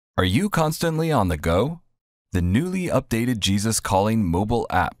Are you constantly on the go? The newly updated Jesus Calling mobile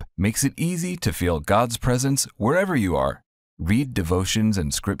app makes it easy to feel God's presence wherever you are. Read devotions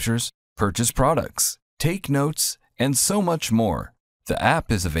and scriptures, purchase products, take notes, and so much more. The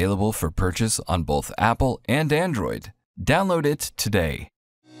app is available for purchase on both Apple and Android. Download it today.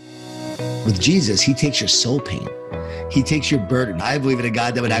 With Jesus, he takes your soul pain. He takes your burden. I believe in a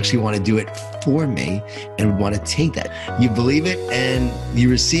God that would actually want to do it for me and would want to take that. You believe it and you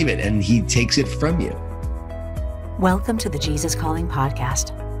receive it, and he takes it from you. Welcome to the Jesus Calling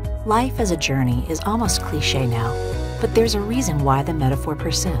podcast. Life as a journey is almost cliche now, but there's a reason why the metaphor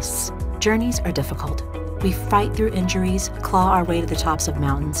persists. Journeys are difficult. We fight through injuries, claw our way to the tops of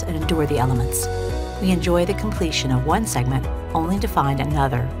mountains, and endure the elements. We enjoy the completion of one segment, only to find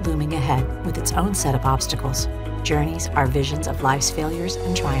another looming ahead with its own set of obstacles. Journeys are visions of life's failures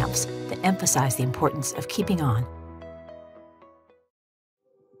and triumphs that emphasize the importance of keeping on.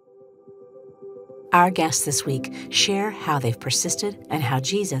 Our guests this week share how they've persisted and how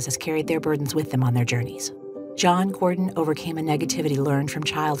Jesus has carried their burdens with them on their journeys. Jon Gordon overcame a negativity learned from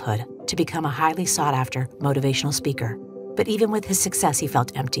childhood to become a highly sought-after motivational speaker. But even with his success, he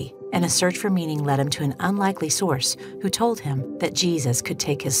felt empty, and a search for meaning led him to an unlikely source who told him that Jesus could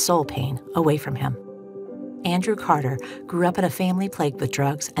take his soul pain away from him. Andrew Carter grew up in a family plagued with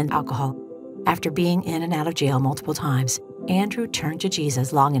drugs and alcohol. After being in and out of jail multiple times, Andrew turned to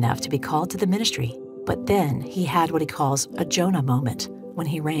Jesus long enough to be called to the ministry. But then he had what he calls a Jonah moment when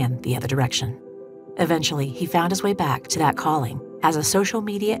he ran the other direction. Eventually, he found his way back to that calling as a social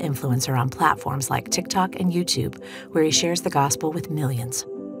media influencer on platforms like TikTok and YouTube, where he shares the gospel with millions.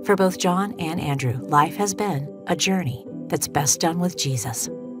 For both Jon and Andrew, life has been a journey that's best done with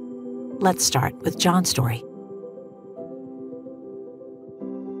Jesus. Let's start with Jon's story.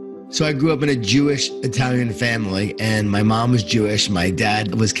 So I grew up in a Jewish Italian family, and my mom was Jewish. My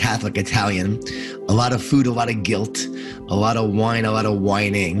dad was Catholic Italian. A lot of food, a lot of guilt, a lot of wine, a lot of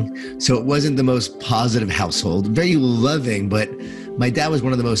whining. So it wasn't the most positive household, very loving, but my dad was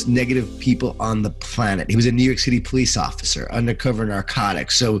one of the most negative people on the planet. He was a New York City police officer, undercover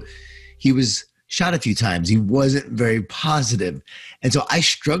narcotics. So he was shot a few times. He wasn't very positive. And so I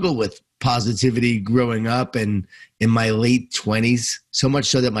struggled with positivity growing up and in my late 20s, so much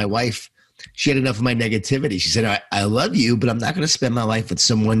so that my wife, she had enough of my negativity. She said, I love you, but I'm not going to spend my life with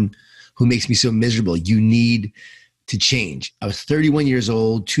someone who makes me so miserable. You need to change. I was 31 years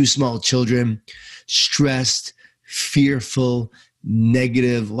old, 2 small children, stressed, fearful,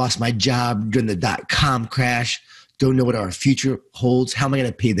 negative, lost my job during the .com crash, don't know what our future holds. How am I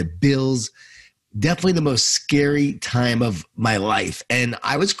going to pay the bills? Definitely the most scary time of my life. And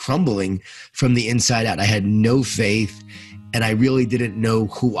I was crumbling from the inside out. I had no faith, and I really didn't know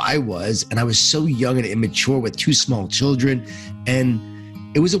who I was. And I was so young and immature with 2 small children. And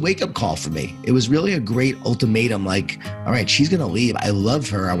it was a wake-up call for me. It was really a great ultimatum, like, all right, she's going to leave. I love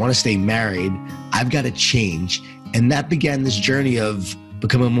her. I want to stay married. I've got to change. And that began this journey of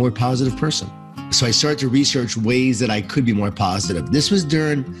becoming a more positive person. So I started to research ways that I could be more positive. This was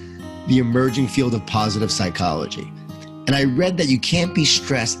during the emerging field of positive psychology. And I read that you can't be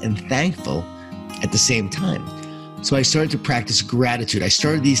stressed and thankful at the same time. So I started to practice gratitude. I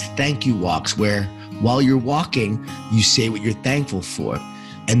started these thank you walks where while you're walking, you say what you're thankful for.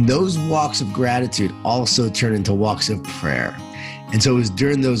 And those walks of gratitude also turn into walks of prayer. And so it was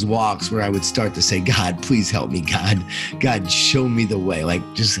during those walks where I would start to say, God, please help me. God, show me the way. Like,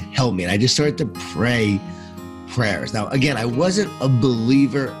 just help me. And I just started to pray prayers. Now, again, I wasn't a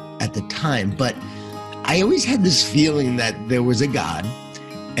believer at the time, but I always had this feeling that there was a God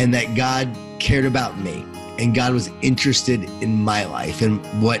and that God cared about me and God was interested in my life and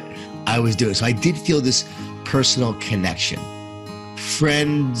what I was doing. So I did feel this personal connection.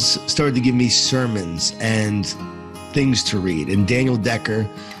 Friends started to give me sermons and things to read. And Daniel Decker,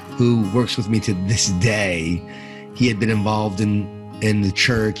 who works with me to this day, he had been involved in the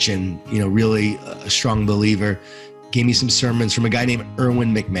church and, really a strong believer, gave me some sermons from a guy named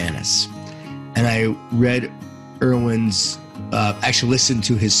Erwin McManus. And I read Erwin's, actually listened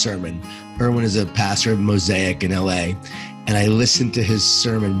to his sermon. Erwin is a pastor of Mosaic in LA. And I listened to his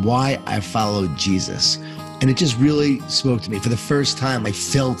sermon, Why I Followed Jesus. And it just really spoke to me. For the first time, I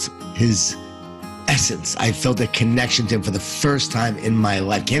felt his essence. I felt a connection to him for the first time in my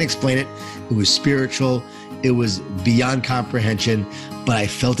life. Can't explain it. It was spiritual. It was beyond comprehension, but I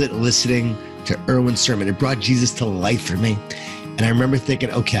felt it listening to Erwin's sermon. It brought Jesus to life for me. And I remember thinking,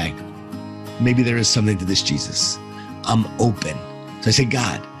 okay, maybe there is something to this Jesus. I'm open. So I said,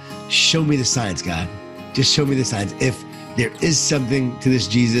 God, show me the signs, God. Just show me the signs. If there is something to this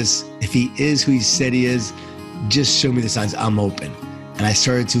Jesus, if he is who he said he is, just show me the signs. I'm open. And I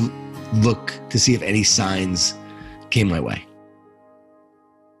started to look to see if any signs came my way.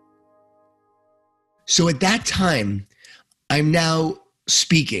 So at that time, I'm now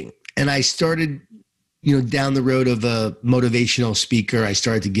speaking, and I started, down the road of a motivational speaker. I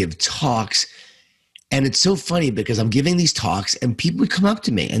started to give talks, and it's so funny because I'm giving these talks and people would come up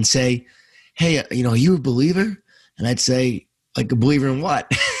to me and say, hey, are you a believer? And I'd say, like, a believer in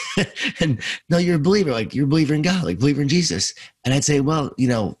what? And no, you're a believer. Like, you're a believer in God, like believer in Jesus. And I'd say, well,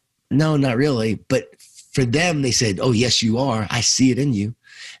 no, not really. But for them, they said, oh, yes, you are. I see it in you.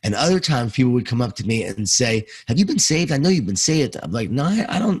 And other times people would come up to me and say, have you been saved? I know you've been saved. I'm like, no,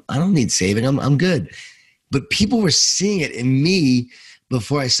 I don't need saving. I'm good. But people were seeing it in me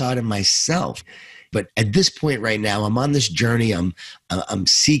before I saw it in myself. But at this point right now, I'm on this journey. I'm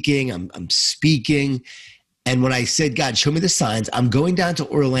seeking, I'm speaking. And when I said, God, show me the signs, I'm going down to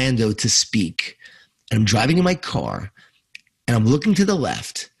Orlando to speak. And I'm driving in my car and I'm looking to the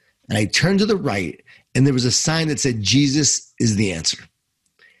left and I turned to the right and there was a sign that said, Jesus is the answer.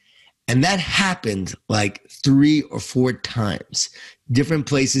 And that happened like 3 or 4 times, different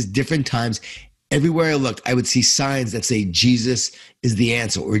places, different times. Everywhere I looked, I would see signs that say Jesus is the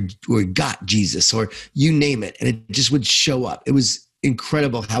answer, or got Jesus, or you name it. And it just would show up. It was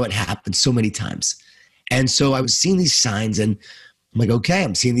incredible how it happened so many times. And so I was seeing these signs and I'm like, okay,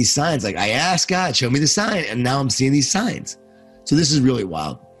 I'm seeing these signs. Like, I asked God, show me the sign. And now I'm seeing these signs. So this is really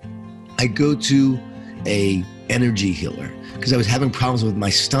wild. I go to a energy healer because I was having problems with my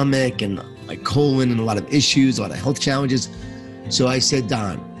stomach and my colon and a lot of issues, a lot of health challenges. So I said,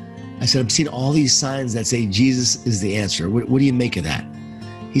 Don, I'm seeing all these signs that say Jesus is the answer. What do you make of that?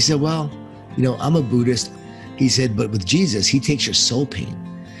 He said, well, I'm a Buddhist. He said, but with Jesus, he takes your soul pain.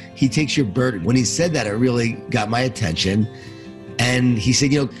 He takes your burden. When he said that, it really got my attention. And he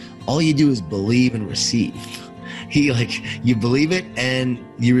said, all you do is believe and receive. You believe it and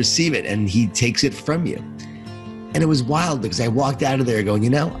you receive it, and he takes it from you. And it was wild because I walked out of there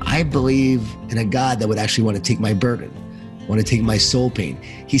going, I believe in a God that would actually want to take my burden, want to take my soul pain.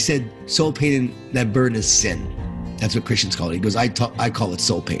 He said, soul pain and that burden is sin. That's what Christians call it. He goes, I call it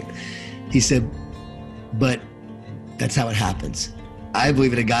soul pain. He said, but that's how it happens. I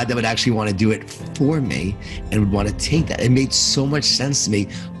believe in a God that would actually want to do it for me and would want to take that. It made so much sense to me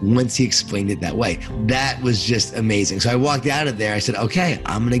once he explained it that way. That was just amazing. So I walked out of there. I said, okay,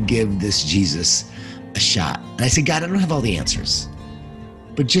 I'm going to give this Jesus a shot. And I said, God, I don't have all the answers,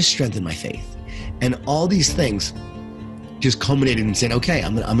 but just strengthen my faith. And all these things just culminated in saying, okay,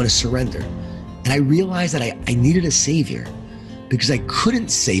 I'm going to surrender. And I realized that I needed a savior because I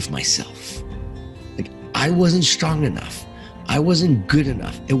couldn't save myself. Like, I wasn't strong enough. I wasn't good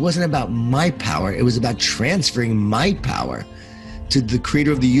enough. It wasn't about my power. It was about transferring my power to the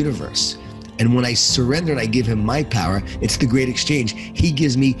creator of the universe. And when I surrender and I give him my power, it's the great exchange. He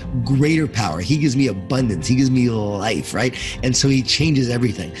gives me greater power. He gives me abundance. He gives me life, right? And so he changes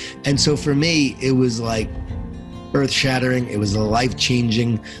everything. And so for me, it was like earth-shattering. It was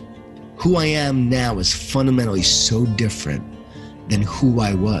life-changing. Who I am now is fundamentally so different than who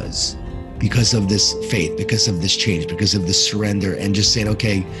I was because of this faith, because of this change, because of this surrender, and just saying,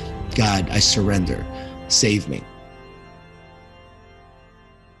 okay, God, I surrender. Save me.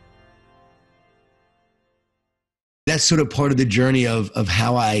 That's sort of part of the journey of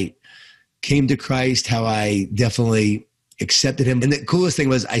how I came to Christ, how I definitely accepted him. And the coolest thing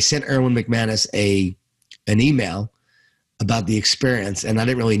was I sent Erwin McManus an email about the experience, and I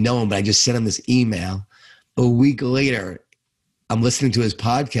didn't really know him, but I just sent him this email. A week later, I'm listening to his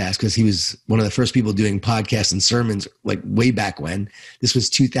podcast because he was one of the first people doing podcasts and sermons, like way back when. This was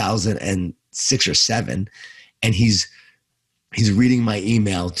 2006 or 7. And he's reading my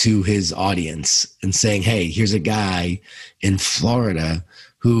email to his audience and saying, hey, here's a guy in Florida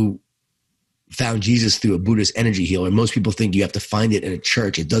who found Jesus through a Buddhist energy healer. Most people think you have to find it in a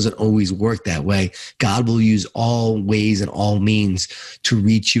church. It doesn't always work that way. God will use all ways and all means to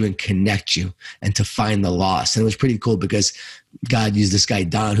reach you and connect you and to find the lost. And it was pretty cool because God used this guy,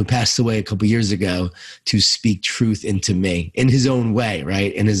 Don, who passed away a couple years ago, to speak truth into me in his own way,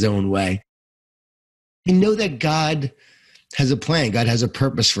 right? In his own way. I know that God has a plan. God has a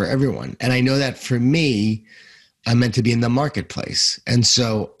purpose for everyone. And I know that for me, I'm meant to be in the marketplace. And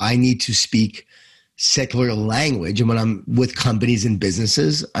so I need to speak secular language. And when I'm with companies and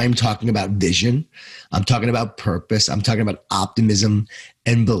businesses, I'm talking about vision. I'm talking about purpose. I'm talking about optimism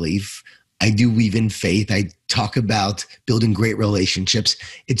and belief. I do weave in faith. I talk about building great relationships.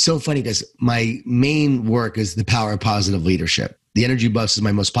 It's so funny because my main work is The Power of Positive Leadership. The Energy Buffs is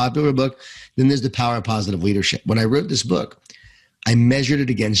my most popular book. Then there's The Power of Positive Leadership. When I wrote this book, I measured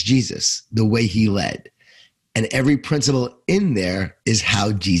it against Jesus, the way he led. And every principle in there is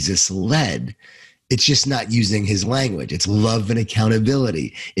how Jesus led. It's just not using his language. It's love and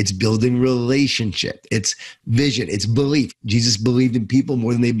accountability. It's building relationship. It's vision. It's belief. Jesus believed in people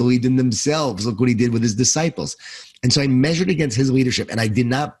more than they believed in themselves. Look what he did with his disciples. And so I measured against his leadership, and I did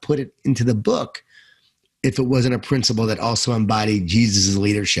not put it into the book if it wasn't a principle that also embodied Jesus'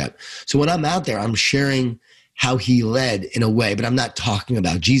 leadership. So when I'm out there, I'm sharing how he led in a way, but I'm not talking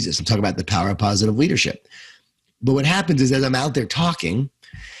about Jesus. I'm talking about the power of positive leadership. But what happens is as I'm out there talking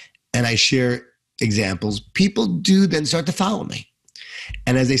and I share examples, people do then start to follow me.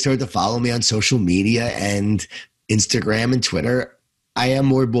 And as they start to follow me on social media and Instagram and Twitter, I am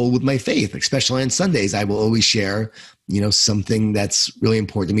more bold with my faith, especially on Sundays. I will always share, something that's really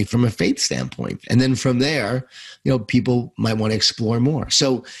important to me from a faith standpoint. And then from there, people might want to explore more.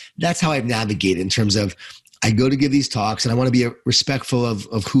 So that's how I've navigated in terms of I go to give these talks and I want to be respectful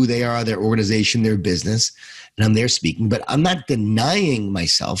of who they are, their organization, their business, and I'm there speaking, but I'm not denying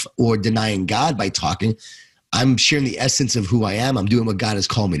myself or denying God by talking. I'm sharing the essence of who I am. I'm doing what God has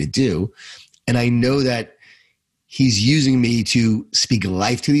called me to do. And I know that he's using me to speak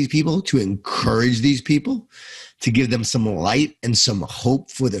life to these people, to encourage these people, to give them some light and some hope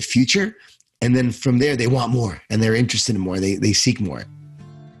for the future. And then from there, they want more and they're interested in more. They seek more.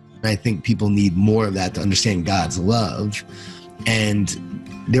 And I think people need more of that to understand God's love. And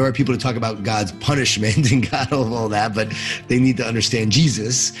there are people to talk about God's punishment and God of all that, but they need to understand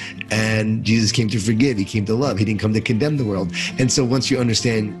Jesus. And Jesus came to forgive. He came to love. He didn't come to condemn the world. And so once you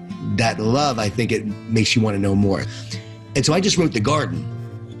understand that love, I think it makes you want to know more. And so I just wrote The Garden.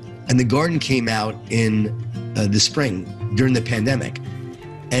 And The Garden came out in the spring during the pandemic.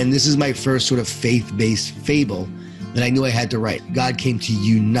 And this is my first sort of faith-based fable that I knew I had to write. God came to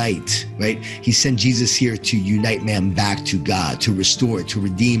unite, right? He sent Jesus here to unite man back to God, to restore, to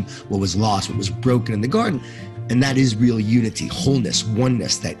redeem what was lost, what was broken in the garden. And that is real unity, wholeness,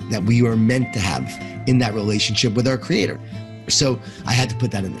 oneness that we are meant to have in that relationship with our Creator. So I had to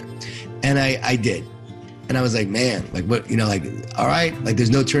put that in there. And I did. And I was like, man, all right, there's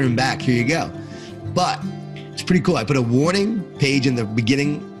no turning back. Here you go. But it's pretty cool. I put a warning page in the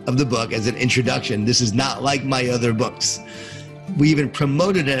beginning of the book as an introduction. This is not like my other books. We even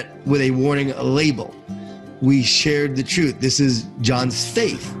promoted it with a warning label. We shared the truth. This is Jon's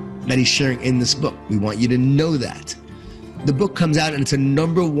faith that he's sharing in this book. We want you to know that. The book comes out and it's a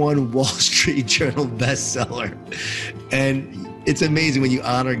 #1 Wall Street Journal bestseller. And it's amazing when you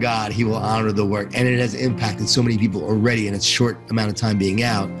honor God, he will honor the work. And it has impacted so many people already in its short amount of time being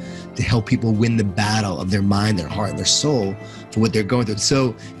out to help people win the battle of their mind, their heart, and their soul for what they're going through.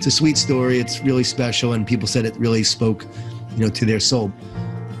 So it's a sweet story. It's really special. And people said it really spoke, to their soul.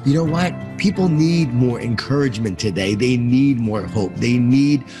 You know what? People need more encouragement today. They need more hope. They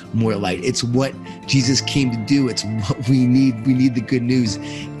need more light. It's what Jesus came to do. It's what we need. We need the good news.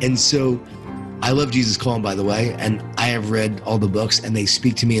 And so I love Jesus Calling, by the way, and I have read all the books and they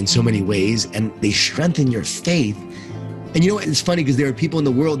speak to me in so many ways and they strengthen your faith. And you know what? It's funny because there are people in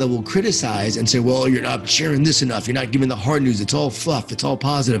the world that will criticize and say, well, you're not sharing this enough. You're not giving the hard news. It's all fluff. It's all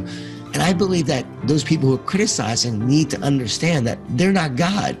positive. And I believe that those people who are criticizing need to understand that they're not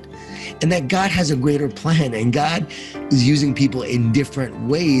God and that God has a greater plan and God is using people in different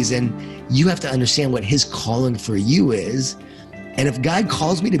ways. And you have to understand what his calling for you is. And if God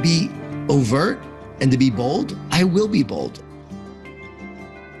calls me to be overt and to be bold, I will be bold.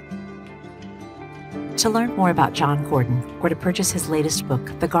 To learn more about Jon Gordon or to purchase his latest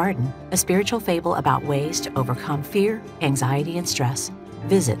book, The Garden, a spiritual fable about ways to overcome fear, anxiety, and stress,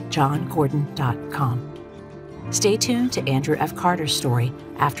 visit jongordon.com. Stay tuned to Andrew F. Carter's story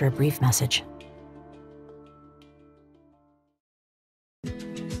after a brief message.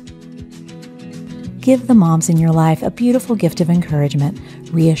 Give the moms in your life a beautiful gift of encouragement,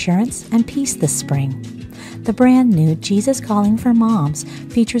 reassurance, and peace this spring. The brand new Jesus Calling for Moms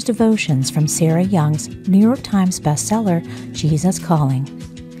features devotions from Sarah Young's New York Times bestseller, Jesus Calling.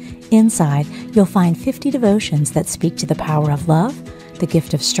 Inside, you'll find 50 devotions that speak to the power of love, the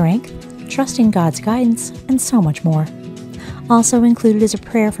gift of strength, trusting God's guidance, and so much more. Also included is a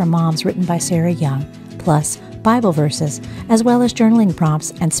prayer for moms written by Sarah Young, plus Bible verses, as well as journaling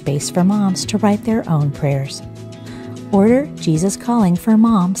prompts and space for moms to write their own prayers. Order Jesus Calling for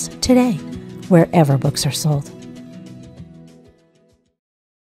Moms today, wherever books are sold.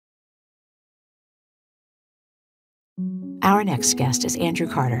 Our next guest is Andrew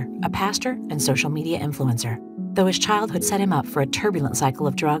Carter, a pastor and social media influencer. Though his childhood set him up for a turbulent cycle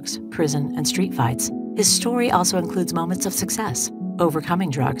of drugs, prison, and street fights, his story also includes moments of success, overcoming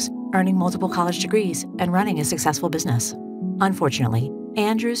drugs, earning multiple college degrees, and running a successful business. Unfortunately,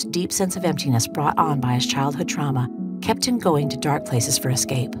 Andrew's deep sense of emptiness brought on by his childhood trauma kept him going to dark places for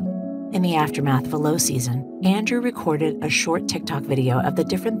escape. In the aftermath of a low season, Andrew recorded a short TikTok video of the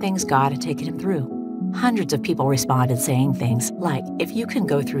different things God had taken him through. Hundreds of people responded saying things like, "If you can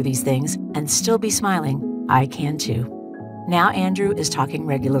go through these things and still be smiling, I can too." Now Andrew is talking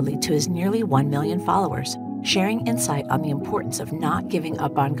regularly to his nearly 1 million followers, sharing insight on the importance of not giving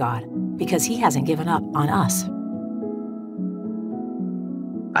up on God, because he hasn't given up on us.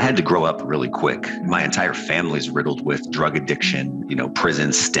 I had to grow up really quick. My entire family's riddled with drug addiction,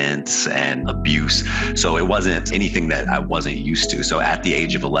 prison stints and abuse. So it wasn't anything that I wasn't used to. So at the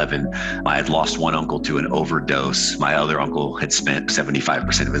age of 11, I had lost one uncle to an overdose. My other uncle had spent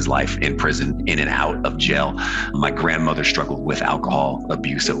 75% of his life in prison, in and out of jail. My grandmother struggled with alcohol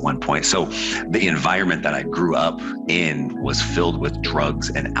abuse at one point. So the environment that I grew up in was filled with drugs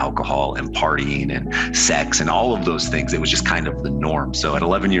and alcohol and partying and sex and all of those things. It was just kind of the norm. So at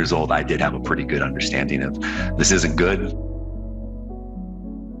 11 years old, I did have a pretty good understanding of this isn't good.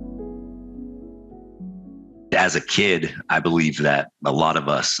 As a kid, I believe that a lot of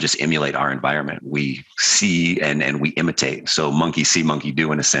us just emulate our environment. We see and we imitate. So monkey see, monkey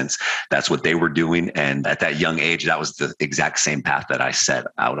do, in a sense. That's what they were doing. And at that young age, that was the exact same path that I set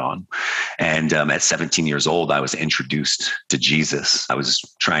out on. And at 17 years old, I was introduced to Jesus. I was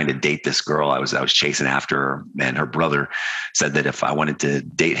trying to date this girl. I was chasing after her, and her brother said that if I wanted to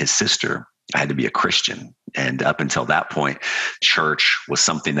date his sister, I had to be a Christian. And up until that point, church was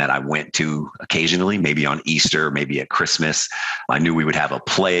something that I went to occasionally, maybe on Easter, maybe at Christmas. I knew we would have a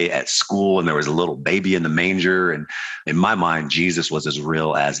play at school and there was a little baby in the manger. And in my mind, Jesus was as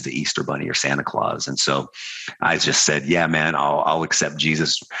real as the Easter bunny or Santa Claus. And so I just said, yeah, man, I'll accept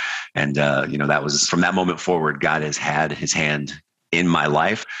Jesus. And, that was from that moment forward, God has had his hand in my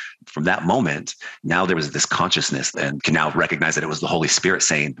life. From that moment, now there was this consciousness and can now recognize that it was the Holy Spirit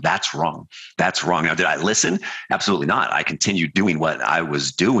saying, that's wrong. That's wrong. Now, did I listen? Absolutely not. I continued doing what I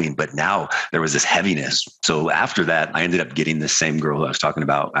was doing, but now there was this heaviness. So after that, I ended up getting the same girl I was talking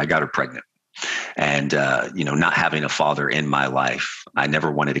about. I got her pregnant. And, not having a father in my life, I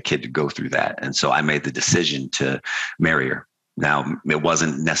never wanted a kid to go through that. And so I made the decision to marry her. Now, it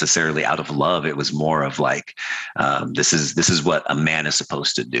wasn't necessarily out of love. It was more of like, this is what a man is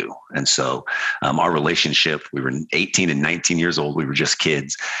supposed to do. And so our relationship, we were 18 and 19 years old. We were just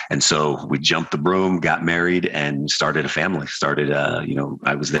kids. And so we jumped the broom, got married, and started a family.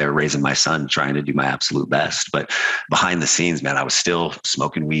 I was there raising my son, trying to do my absolute best. But behind the scenes, man, I was still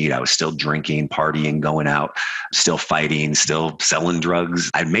smoking weed. I was still drinking, partying, going out, still fighting, still selling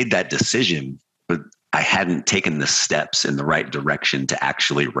drugs. I made that decision, but I hadn't taken the steps in the right direction to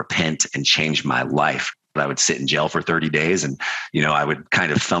actually repent and change my life. I would sit in jail for 30 days and, I would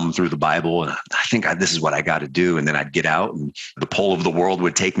kind of thumb through the Bible and I think this is what I got to do. And then I'd get out and the pull of the world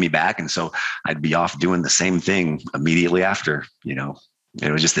would take me back. And so I'd be off doing the same thing immediately after,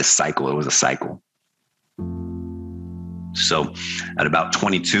 it was just this cycle. It was a cycle. So at about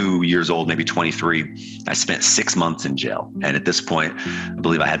 22 years old, maybe 23, I spent 6 months in jail. And at this point, I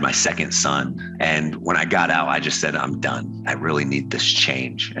believe I had my second son. And when I got out, I just said, I'm done. I really need this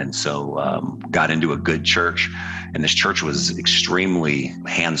change. And so got into a good church. And this church was extremely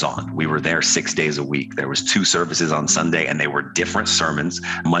hands-on. We were there 6 days a week. There was 2 services on Sunday and they were different sermons.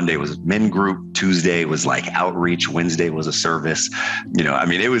 Monday was men group. Tuesday was like outreach. Wednesday was a service.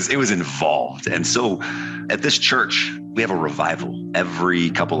 It was involved. And so at this church, we have a revival every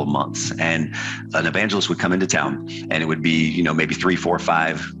couple of months, and an evangelist would come into town and it would be, maybe 3, 4,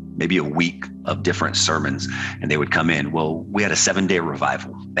 5, maybe a week of different sermons, and they would come in. Well, we had a 7-day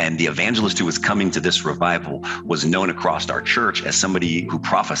revival, and the evangelist who was coming to this revival was known across our church as somebody who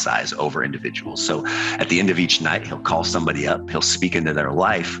prophesies over individuals. So at the end of each night, he'll call somebody up, he'll speak into their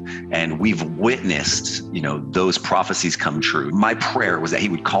life, and we've witnessed, those prophecies come true. My prayer was that he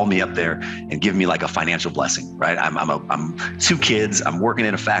would call me up there and give me like a financial blessing, right? I'm 2 kids, I'm working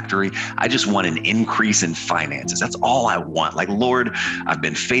in a factory. I just want an increase in finances. That's all I want. Like, Lord, I've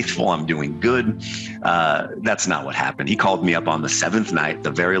been faithful, I'm doing good. That's not what happened. He called me up on the 7th night,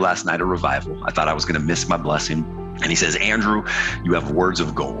 the very last night of revival. I thought I was going to miss my blessing. And he says, Andrew, you have words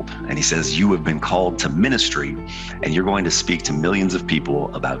of gold. And he says, you have been called to ministry and you're going to speak to millions of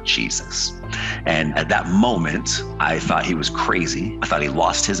people about Jesus. And at that moment, I thought he was crazy. I thought he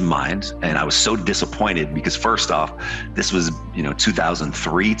lost his mind. And I was so disappointed because first off, this was,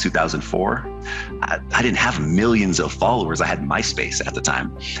 2003, 2004. I didn't have millions of followers. I had MySpace at the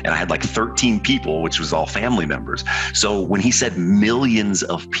time, and I had like 13 people, which was all family members. So when he said millions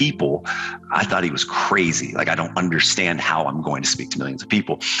of people, I thought he was crazy. Like, I don't understand how I'm going to speak to millions of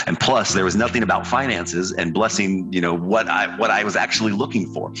people. And plus, there was nothing about finances and blessing, what I was actually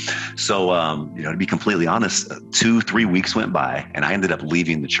looking for. So, to be completely honest, 2-3 weeks went by and I ended up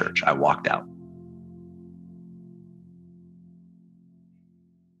leaving the church. I walked out.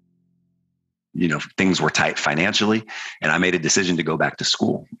 Things were tight financially, and I made a decision to go back to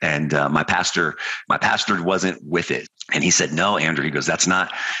school. And my pastor wasn't with it. And he said, "No, Andrew," he goes, that's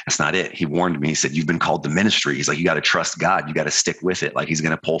not it. He warned me. He said, "You've been called to ministry." He's like, "You got to trust God. You got to stick with it. Like, he's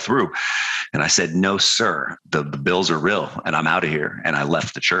going to pull through." And I said, "No, sir, the bills are real and I'm out of here." And I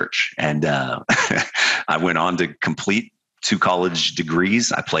left the church, and I went on to complete 2 college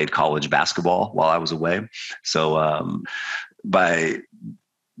degrees. I played college basketball while I was away. So by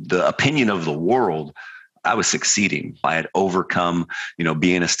the opinion of the world, I was succeeding. I had overcome,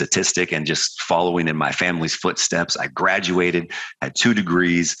 being a statistic and just following in my family's footsteps. I graduated, had 2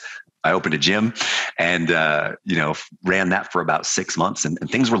 degrees. I opened a gym and, ran that for about 6 months, and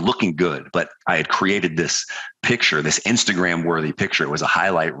things were looking good. But I had created this picture, this Instagram worthy picture. It was a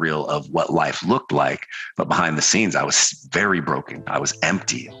highlight reel of what life looked like. But behind the scenes, I was very broken. I was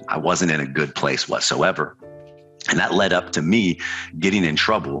empty. I wasn't in a good place whatsoever. And that led up to me getting in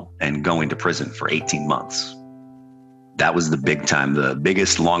trouble and going to prison for 18 months. That was the big time, the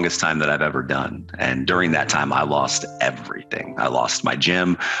biggest, longest time that I've ever done. And during that time, I lost everything. I lost my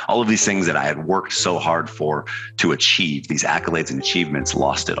gym, all of these things that I had worked so hard for to achieve, these accolades and achievements,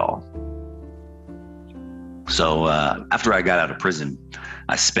 lost it all. So after I got out of prison,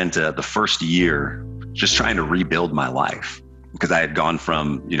 I spent the first year just trying to rebuild my life. Because I had gone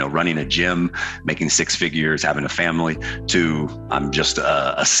from, running a gym, making 6 figures, having a family, to I'm just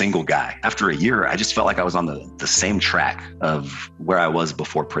a single guy. After a year, I just felt like I was on the same track of where I was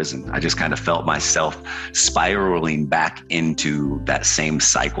before prison. I just kind of felt myself spiraling back into that same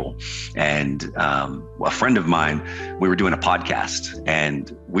cycle. And a friend of mine, we were doing a podcast,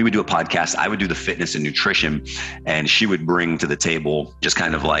 and we would do a podcast. I would do the fitness and nutrition, and she would bring to the table just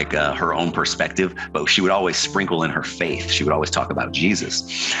kind of like her own perspective, but she would always sprinkle in her faith. She would always talk about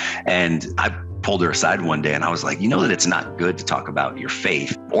Jesus. And I pulled her aside one day and I was like, that it's not good to talk about your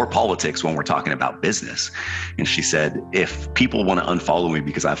faith or politics when we're talking about business. And she said, if people want to unfollow me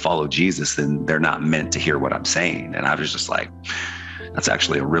because I follow Jesus, then they're not meant to hear what I'm saying. And I was just like, that's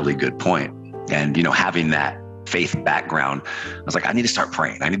actually a really good point. And, having that faith background, I was like, I need to start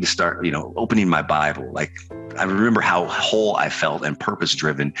praying. I need to start, opening my Bible. Like, I remember how whole I felt and purpose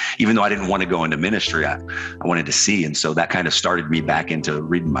driven, even though I didn't want to go into ministry, I wanted to see. And so that kind of started me back into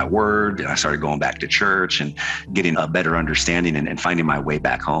reading my word. And I started going back to church and getting a better understanding and finding my way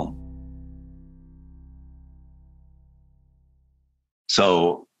back home.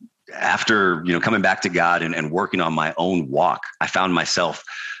 So after, coming back to God and working on my own walk, I found myself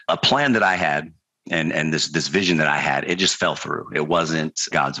a plan that I had. And this vision that I had, it just fell through. It wasn't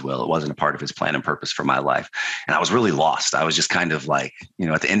God's will. It wasn't a part of his plan and purpose for my life. And I was really lost. I was just kind of like,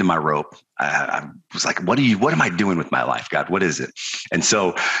 at the end of my rope, I was like, what am I doing with my life, God? What is it? And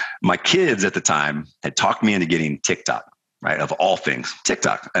so my kids at the time had talked me into getting TikTok, right? Of all things,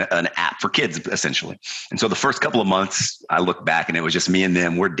 TikTok, an app for kids, essentially. And so the first couple of months, I look back and it was just me and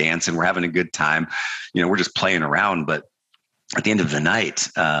them. We're dancing. We're having a good time. We're just playing around. But at the end of the night,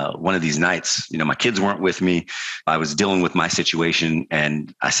 one of these nights, my kids weren't with me. I was dealing with my situation,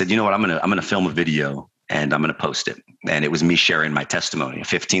 and I said, I'm gonna film a video and I'm going to post it. And it was me sharing my testimony, a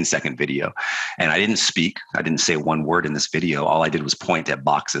 15-second video. And I didn't speak. I didn't say one word in this video. All I did was point at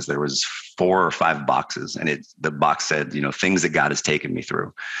boxes. There was 4 or 5 boxes. And the box said, things that God has taken me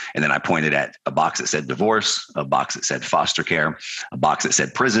through. And then I pointed at a box that said divorce, a box that said foster care, a box that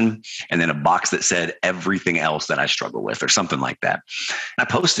said prison, and then a box that said everything else that I struggle with or something like that. And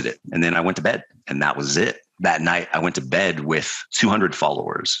I posted it. And then I went to bed, and that was it. That night, I went to bed with 200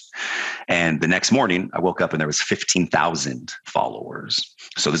 followers. And the next morning, I woke up and there was 15,000 followers.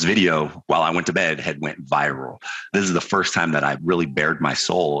 So this video, while I went to bed, had went viral. This is the first time that I really bared my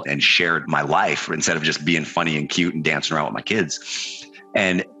soul and shared my life instead of just being funny and cute and dancing around with my kids.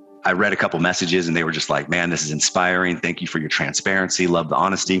 And I read a couple messages and they were just like, man, this is inspiring. Thank you for your transparency. Love the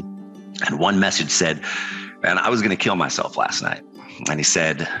honesty. And one message said, man, I was going to kill myself last night. And he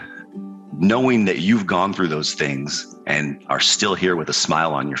said, knowing that you've gone through those things and are still here with a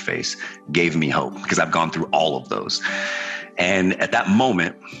smile on your face gave me hope, because I've gone through all of those. And at that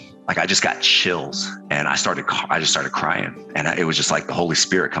moment, like I just got chills and I just started crying. And it was just like the Holy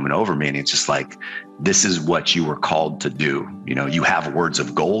Spirit coming over me. And it's just like, this is what you were called to do. You know, you have words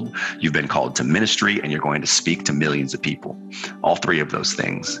of gold. You've been called to ministry and you're going to speak to millions of people. All three of those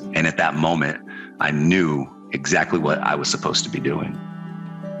things. And at that moment, I knew exactly what I was supposed to be doing.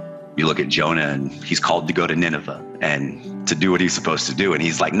 You look at Jonah and he's called to go to Nineveh and to do what he's supposed to do. And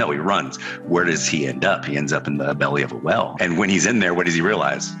he's like, no, he runs. Where does he end up? He ends up in the belly of a well. And when he's in there, what does he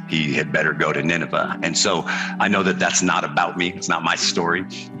realize? He had better go to Nineveh. And so I know that that's not about me. It's not my story,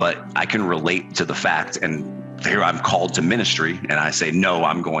 but I can relate to the fact. And here I'm called to ministry and I say, no,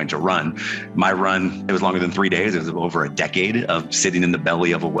 I'm going to run. My run, it was longer than 3 days. It was over a decade of sitting in the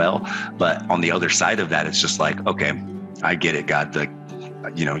belly of a well. But on the other side of that, it's just like, okay, I get it, God.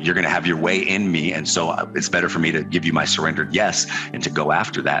 You're going to have your way in me. And so it's better for me to give you my surrendered yes and to go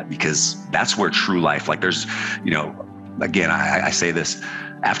after that, because that's where true life, like there's, again, I say this,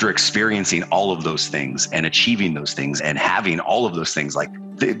 after experiencing all of those things and achieving those things and having all of those things, like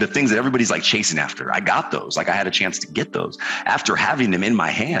the things that everybody's like chasing after, I got those, like I had a chance to get those. After having them in my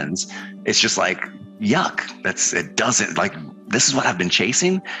hands, it's just like, yuck, this is what I've been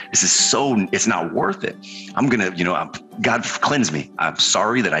chasing. It's not worth it. I'm going to, God cleanse me. I'm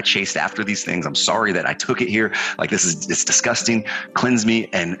sorry that I chased after these things. I'm sorry that I took it here. Like it's disgusting. Cleanse me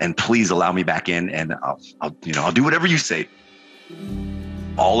and please allow me back in and I'll do whatever you say.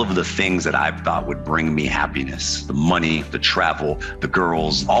 All of the things that I thought would bring me happiness, the money, the travel, the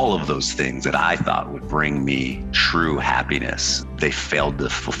girls, all of those things that I thought would bring me true happiness, they failed to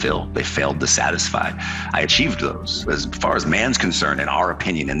fulfill. They failed to satisfy. I achieved those. As far as man's concerned, in our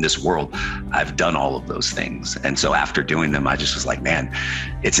opinion, in this world, I've done all of those things. And so after doing them, I just was like, man,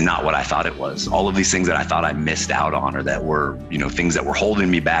 it's not what I thought it was. All of these things that I thought I missed out on, or that were, things that were holding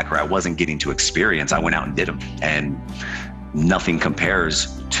me back or I wasn't getting to experience, I went out and did them. And nothing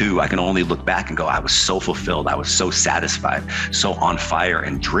compares to, I can only look back and go, I was so fulfilled. I was so satisfied, so on fire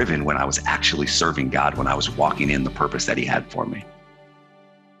and driven when I was actually serving God, when I was walking in the purpose that he had for me.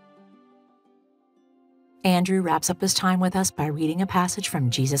 Andrew wraps up his time with us by reading a passage from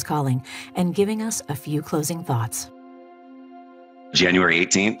Jesus Calling and giving us a few closing thoughts. January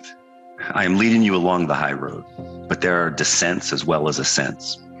 18th, I am leading you along the high road, but there are descents as well as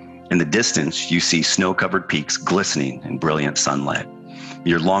ascents. In the distance, you see snow-covered peaks glistening in brilliant sunlight.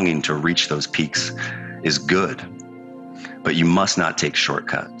 Your longing to reach those peaks is good, but you must not take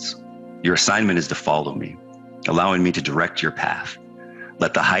shortcuts. Your assignment is to follow me, allowing me to direct your path.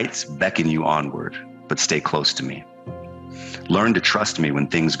 Let the heights beckon you onward, but stay close to me. Learn to trust me when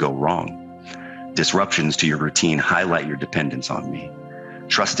things go wrong. Disruptions to your routine highlight your dependence on me.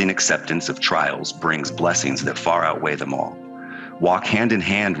 Trusting acceptance of trials brings blessings that far outweigh them all. Walk hand in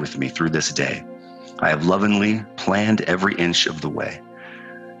hand with me through this day. I have lovingly planned every inch of the way.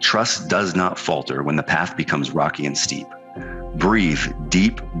 Trust does not falter when the path becomes rocky and steep. Breathe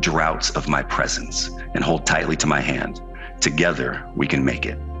deep draughts of my presence and hold tightly to my hand. Together, we can make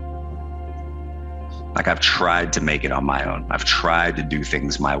it. Like I've tried to make it on my own. I've tried to do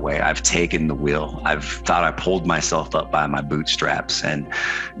things my way. I've taken the wheel. I've thought I pulled myself up by my bootstraps, and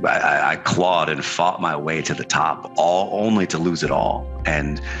I clawed and fought my way to the top, all only to lose it all.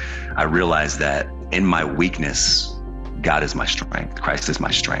 And I realized that in my weakness, God is my strength. Christ is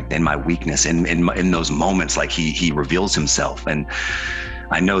my strength. In my weakness, in those moments, like he reveals himself. And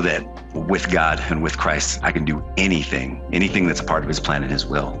I know that with God and with Christ, I can do anything that's a part of his plan and his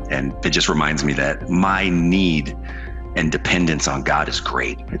will. And it just reminds me that my need and dependence on God is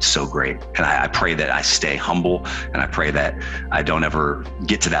great. It's so great. And I pray that I stay humble, and I pray that I don't ever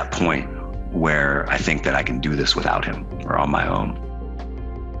get to that point where I think that I can do this without him or on my own.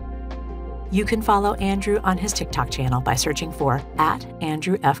 You can follow Andrew on his TikTok channel by searching for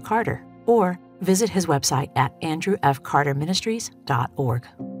 @AndrewFCarter, or visit his website at andrewfcarterministries.org.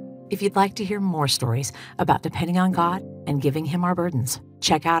 If you'd like to hear more stories about depending on God and giving him our burdens,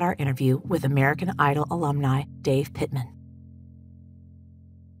 check out our interview with American Idol alumni Dave Pittman.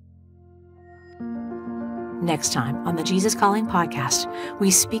 Next time on the Jesus Calling podcast, we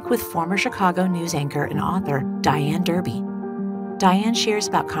speak with former Chicago news anchor and author Diane Derby. Diane shares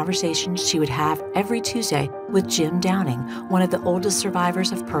about conversations she would have every Tuesday with Jim Downing, one of the oldest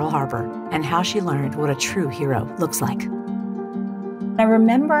survivors of Pearl Harbor, and how she learned what a true hero looks like. I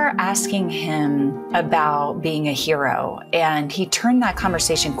remember asking him about being a hero, and he turned that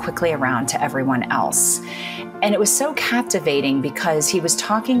conversation quickly around to everyone else. And it was so captivating because he was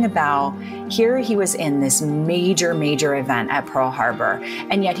talking about, here he was in this major event at Pearl Harbor,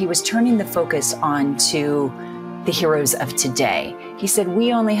 and yet he was turning the focus onto the heroes of today. He said,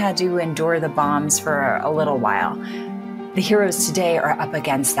 we only had to endure the bombs for a little while. The heroes today are up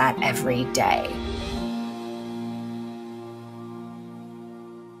against that every day.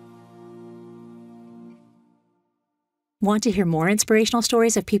 Want to hear more inspirational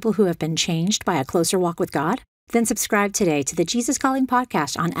stories of people who have been changed by a closer walk with God? Then subscribe today to the Jesus Calling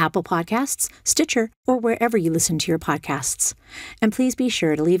podcast on Apple Podcasts, Stitcher, or wherever you listen to your podcasts. And please be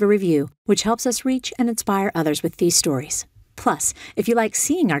sure to leave a review, which helps us reach and inspire others with these stories. Plus, if you like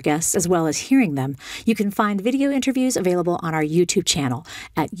seeing our guests as well as hearing them, you can find video interviews available on our YouTube channel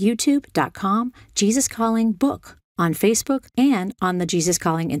at youtube.com/JesusCallingBook, on Facebook, and on the Jesus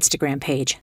Calling Instagram page.